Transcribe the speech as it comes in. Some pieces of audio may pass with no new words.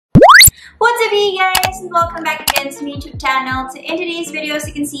What's up, you guys? And welcome back again to my YouTube channel. So in today's video, as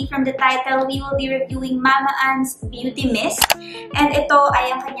you can see from the title, we will be reviewing Mama Ann's Beauty Mist. And ito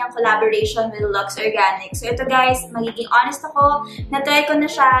ay ang kanyang collaboration with LUTZ Organic. So ito guys, magiging honest ako, na-try ko na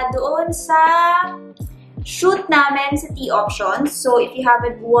siya doon sa shoot namin sa T-Options. So if you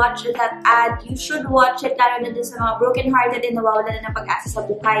haven't watched that ad, you should watch it, lalo na dun sa mga broken-hearted and nawawala na ng pag-asa sa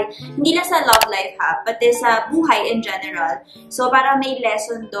buhay. Hindi lang sa love life ha, pati sa buhay in general. So para may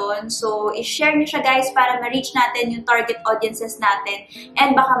lesson doon. So i-share nyo siya guys para ma-reach natin yung target audiences natin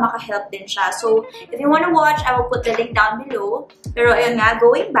and baka maka-help din siya. So if you wanna watch, I will put the link down below. Pero ayun nga,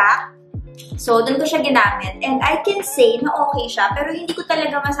 going back, so, doon ko siya ginamit. And I can say na okay siya, pero hindi ko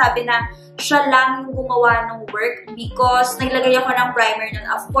talaga masabi na siya lang yung gumawa ng work because naglagay ako ng primer nun.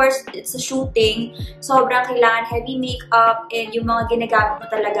 Of course, it's a shooting. Sobrang kailangan heavy makeup and yung mga ginagamit mo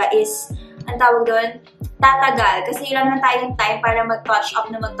talaga is, ang tawag doon, tatagal. Kasi yun lang tayong time para mag-touch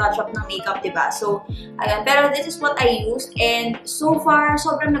up ng makeup, diba? So, ayun. Pero this is what I used and so far,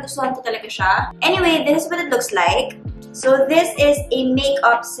 sobrang nagustuhan ko talaga siya. Anyway, this is what it looks like. So, this is a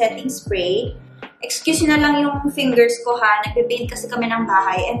makeup setting spray. Excuse nyo na lang yung fingers ko ha. Nagbe-paint kasi kami ng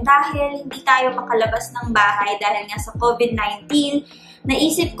bahay. And dahil hindi tayo makalabas ng bahay dahil nga sa COVID-19,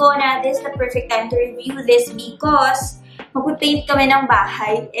 naisip ko na this is the perfect time to review this because magpe-paint kami ng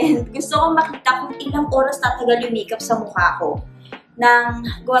bahay. And gusto kong makita kung ilang oras tatagal yung makeup sa mukha ko nang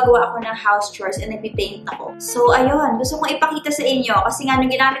gawa-gawa ako ng house chores and nagpe-paint ako. So, ayun. Gusto kong ipakita sa inyo kasi nga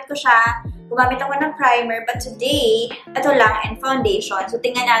nung ginamit ko siya, gumamit ako ng primer, but today, ito lang, and foundation. So,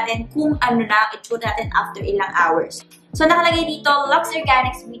 tingnan natin kung ano na itsura natin after ilang hours. So, nakalagay dito, LUTZ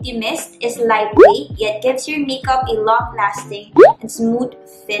Organic's Beauty Mist is lightweight, yet gives your makeup a long-lasting and smooth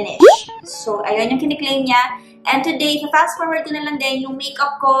finish. So, ayun yung kiniklaim niya. And today, fast forward ko na lang din yung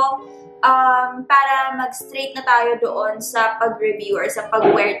makeup ko para mag-straight na tayo doon sa pag-review or sa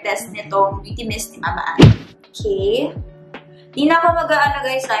pag-wear test nitong Beauty Mist ni Mama Ann. Okay. Hindi na ako mag-ano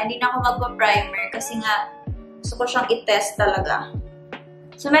guys ha, hindi na ako magpa-primer kasi nga gusto ko siyang i-test talaga.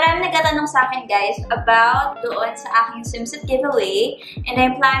 So marami nagtatanong sa akin guys about doon sa aking swimsuit giveaway and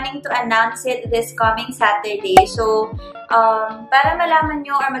I'm planning to announce it this coming Saturday. So para malaman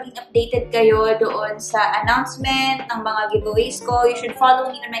nyo or maging updated kayo doon sa announcement ng mga giveaways ko, you should follow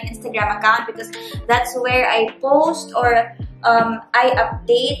me on my Instagram account because that's where I post or I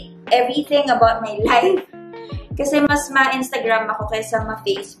update everything about my life. Kasi mas ma-Instagram ako kaysa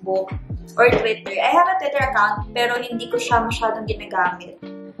ma-Facebook or Twitter. I have a Twitter account, pero hindi ko siya masyadong ginagamit.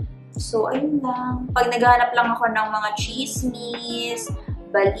 So, ayun lang. Pag naghahanap lang ako ng mga chismis,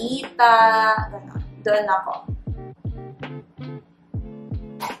 balita, gano'n. Doon ako.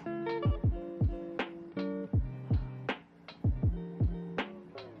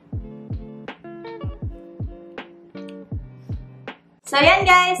 So, ayan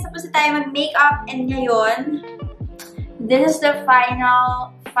guys. Tapos na tayo mag-makeup and ngayon, this is the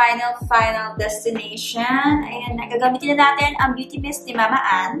final destination. Ayan, gagamitin na natin ang Beauty Mist ni Mama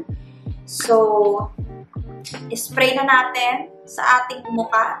Ann. So, spray na natin sa ating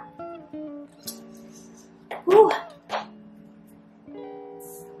mukha. Whew.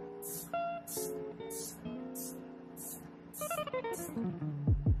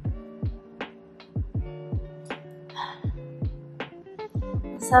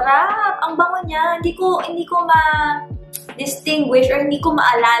 Sarap! Ang bango niya. Hindi ko ma-distinguish or hindi ko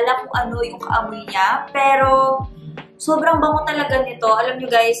maalala kung ano yung kaamoy niya. Pero, sobrang bango talaga nito. Alam nyo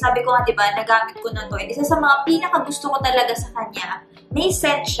guys, sabi ko nga diba, nagamit ko na to. And isa sa mga pinakagusto ko talaga sa kanya, may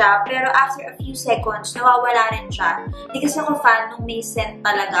scent siya, pero after a few seconds, nawawala rin siya. Hindi kasi ako fan nung may scent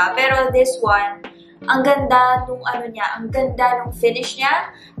talaga. Pero this one, ang ganda nung ano niya, ang ganda nung finish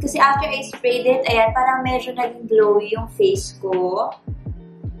niya. Kasi after I sprayed it, ayan, parang medyo naging glowy yung face ko.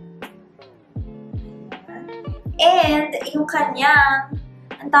 And, yung kanyang,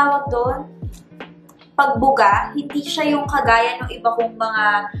 ang tawag doon, pagbuga, hindi siya yung kagaya ng iba kong mga,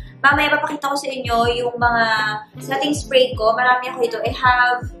 mamaya papakita ko sa inyo yung mga setting spray ko. Marami ako ito. I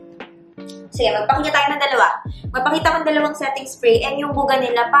have, sige, magpakita tayo ng dalawa. Magpakita ko ng dalawang setting spray and yung buga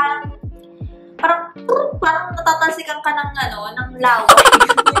nila parang natatalsikan ka ng laway.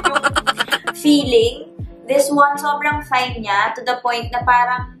 Feeling. This one, sobrang fine niya to the point na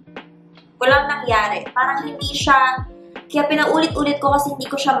parang walang nangyari. Parang hindi siya, kaya pinaulit-ulit ko kasi hindi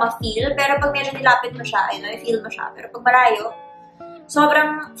ko siya ma-feel. Pero pag medyo nilapit mo siya, ayun, i-feel mo siya. Pero pag malayo,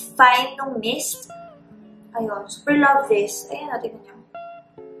 sobrang fine ng mist. Ayun, super love this. Ayun, natin nyo.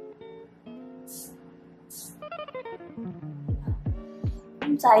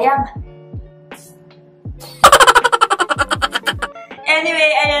 Sayang.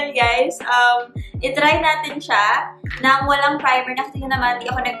 Anyway, ayan guys. itry natin siya nang walang primer. Nakita nyo naman, di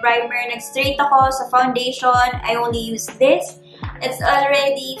ako nag-primer. Nag-straight ako sa foundation. I only use this. It's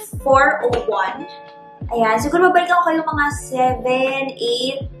already 4:01. Ayan. Siguro babalik ako kayo mga 7,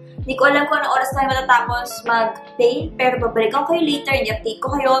 8. Hindi ko alam kung anong oras tayo matatapos mag-paint. Pero babalik ako kayo later. I-update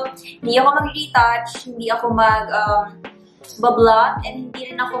ko kayo. Hindi ako mag-retouch. Hindi ako mag-blot. And hindi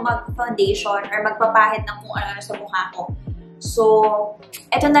rin ako mag-foundation or magpapahid ng kung ano sa mukha ko. So,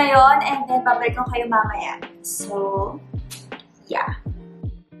 eto na yon, and then babalik ko kayo mamaya. So, yeah.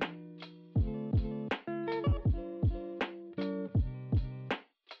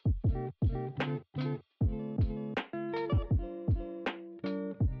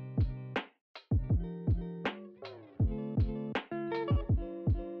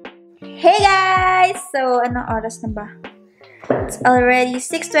 Hey guys! So, anong oras na ba? It's already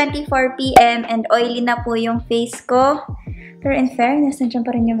 6:24 PM and oily na po yung face ko. Pero in fairness, nandiyan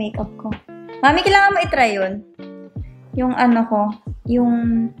pa rin yung makeup ko. Mami, kailangan mo itry yun. Yung ano ko,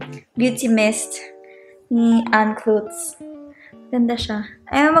 yung beauty mist ni CLUTZ. Ganda siya.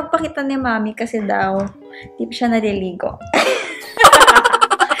 Ayaw magpakita ni Mami kasi daw, di pa siya naliligo.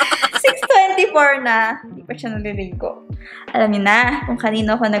 6:24 na, di pa siya naliligo. Alam niyo na kung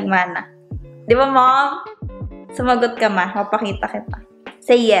kanino ako nagmana. Di ba, Mom? Sumagot ka, Ma. Mapakita kita.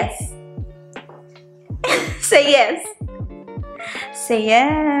 Say yes. Say yes. Say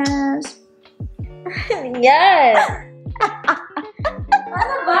yes. Yes.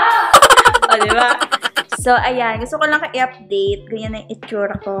 Ano ba? O, diba? So, ayan. Gusto ko lang i-update. Ganyan na yung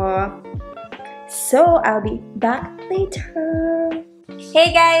itsura ko. So, I'll be back later.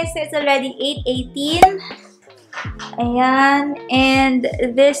 Hey, guys. So, it's already 8:18. Ayan. And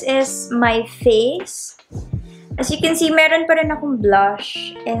this is my face. As you can see, meron pa rin akong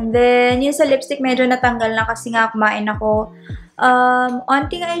blush. And then, yung sa lipstick, medyo natanggal na kasi nga kumain ako.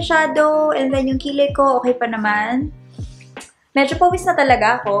 Onting eyeshadow, and then yung kilay ko, okay pa naman. Medyo pawis na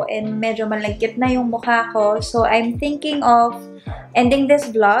talaga ako, and medyo malagkit na yung mukha ko. So, I'm thinking of ending this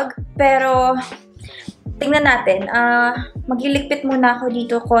vlog. Pero, tingnan natin. Magliligpit muna ako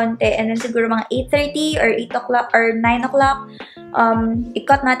dito konti, and then siguro mga 8:30 or 8 o'clock or 9 o'clock.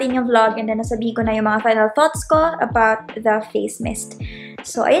 I-cut natin yung vlog, and then nasabihin ko na yung mga final thoughts ko about the face mist.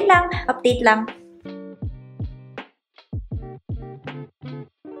 So, ayun lang. Update lang.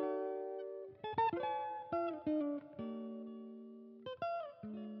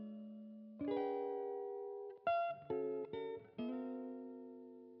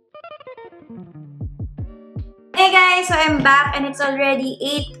 Hey guys! So, I'm back, and it's already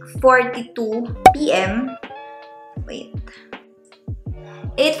 8:42 PM. Wait.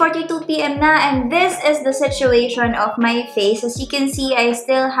 8:42 PM na, and this is the situation of my face. As you can see, I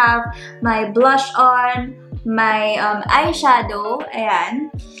still have my blush on, my eyeshadow.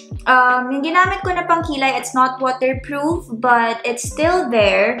 Ayan. Yung ginamit ko na pang kilay, it's not waterproof, but it's still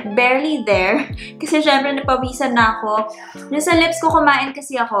there. Barely there. Kasi syempre napawisan na ako. Yung sa lips ko, kumain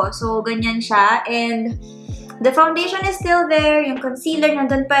kasi ako. So, ganyan siya. And the foundation is still there. Yung concealer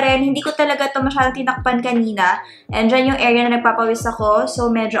nandun pa rin. Hindi ko talaga ito masyadong tinakpan kanina. And dyan yung area na nagpapawis ako. So,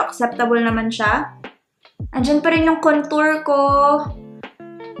 medyo acceptable naman siya. Andyan pa rin yung contour ko.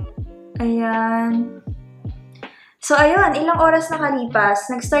 Ayan. So, ayun. Ilang oras nakalipas.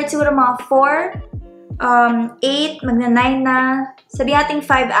 Nag-start siguro mga 4, 8, magna-9 na. Sabi natin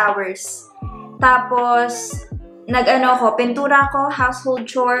 5 hours. Tapos, nag-ano ko, pintura ko, household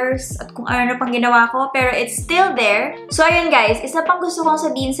chores, at kung ano pang ginawa ko, pero it's still there. So, ayun guys, isa pang gusto kong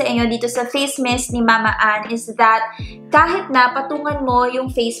sabihin sa inyo dito sa face mist ni Mama Ann is that kahit na patungan mo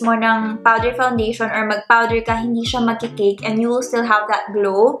yung face mo ng powder foundation or mag-powder ka, hindi siya magkikake and you will still have that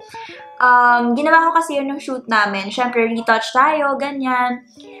glow. Ginawa ko kasi yun ng shoot namin. Siyempre, retouch tayo, ganyan.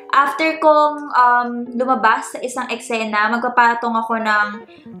 After kong lumabas sa isang eksena, magpapatong ako ng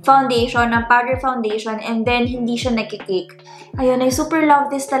foundation, ng powder foundation, and then hindi siya nagkikake. Ayun, I super love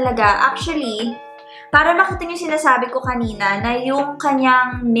this talaga. Actually, para makita niyo sinasabi ko kanina na yung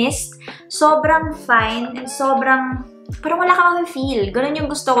kanyang mist, sobrang fine and sobrang parang wala kang feel. Ganun yung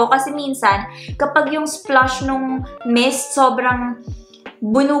gusto ko. Kasi minsan, kapag yung splash nung mist, sobrang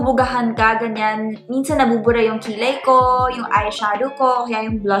bunubugahan ka, ganyan. Minsan nabubura yung kilay ko, yung eyeshadow ko, kaya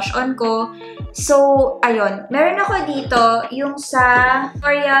yung blush on ko. So, ayun. Meron ako dito yung sa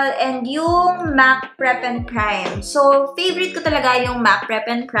L'Oreal and yung MAC Prep and Prime. So, favorite ko talaga yung MAC Prep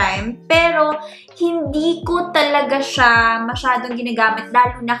and Prime. Pero, hindi ko talaga siya masyadong ginagamit.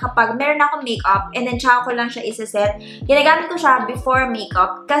 Lalo na kapag meron akong makeup and then tsaka ko lang siya isa-set. Ginagamit ko siya before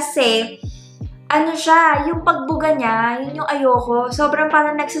makeup kasi ano siya, yung pagbuga niya, yun yung ayoko. Sobrang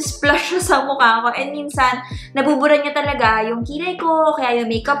parang nagsisplash siya sa mukha ko. And minsan, nabubura niya talaga yung kilay ko, kaya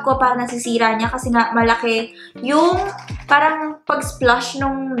yung makeup ko, parang nasisira niya kasi nga malaki yung parang pag-splash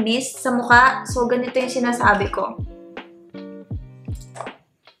nung mist sa mukha. So, ganito yung sinasabi ko.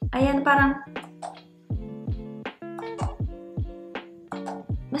 Ayan, parang...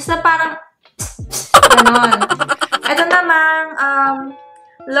 Basta parang... Ganon. Ito namang,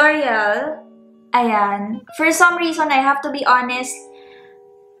 L'Oreal. Ayan. For some reason, I have to be honest,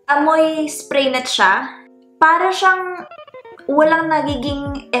 amoy spray net siya. Para siyang walang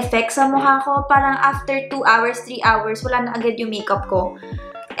nagiging effect sa mukha ko. Parang after 2 hours, 3 hours, wala na agad yung makeup ko.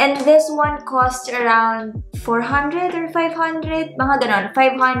 And this one cost around 400 or 500, mga ganon,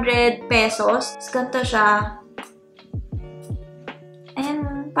 500 pesos. Ganito siya.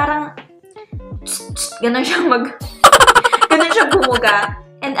 Ayan, parang ganon siya ganon siya bumuga.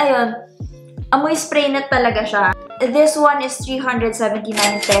 And ayun, amoy spray net talaga siya. This one is 379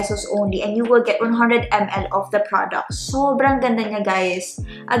 pesos only and you will get 100 ml of the product. Sobrang ganda niya, guys.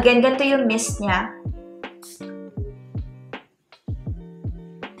 Again, ganito yung mist niya.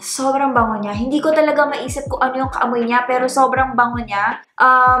 Sobrang bango niya. Hindi ko talaga maisip kung ano yung kaamoy niya, pero sobrang bango niya.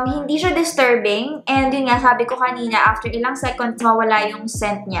 Hindi siya disturbing. And yun nga, sabi ko kanina, after ilang seconds, mawala yung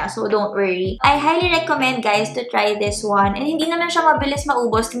scent niya. So, don't worry. I highly recommend, guys, to try this one. And hindi naman siya mabilis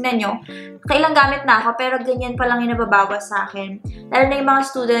maubos. Tingnan nyo. Kailang gamit na ako, pero ganyan pa lang yung nababawas sa akin. Lalo na yung mga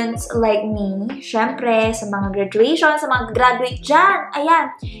students like me. Syempre, sa mga graduation, sa mga graduate dyan. Ayan.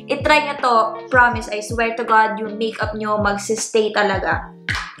 I-try nyo to. Promise, I swear to God, yung makeup nyo magsistay talaga.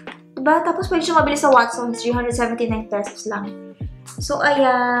 Diba? Tapos pwede siya mabili sa Watson's, 379 pesos lang. So,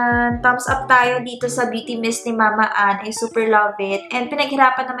 ayan. Thumbs up tayo dito sa beauty mist ni Mama Ann. I super love it. And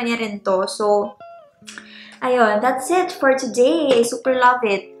pinaghirapan naman niya rin to. So, ayun. That's it for today. I super love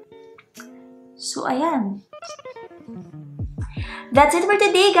it. So, ayan. That's it for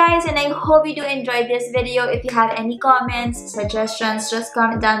today, guys, and I hope you do enjoy this video. If you have any comments, suggestions, just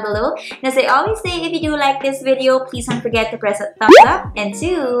comment down below. And as I always say, if you do like this video, please don't forget to press that thumbs up and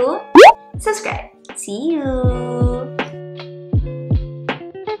to subscribe. See you!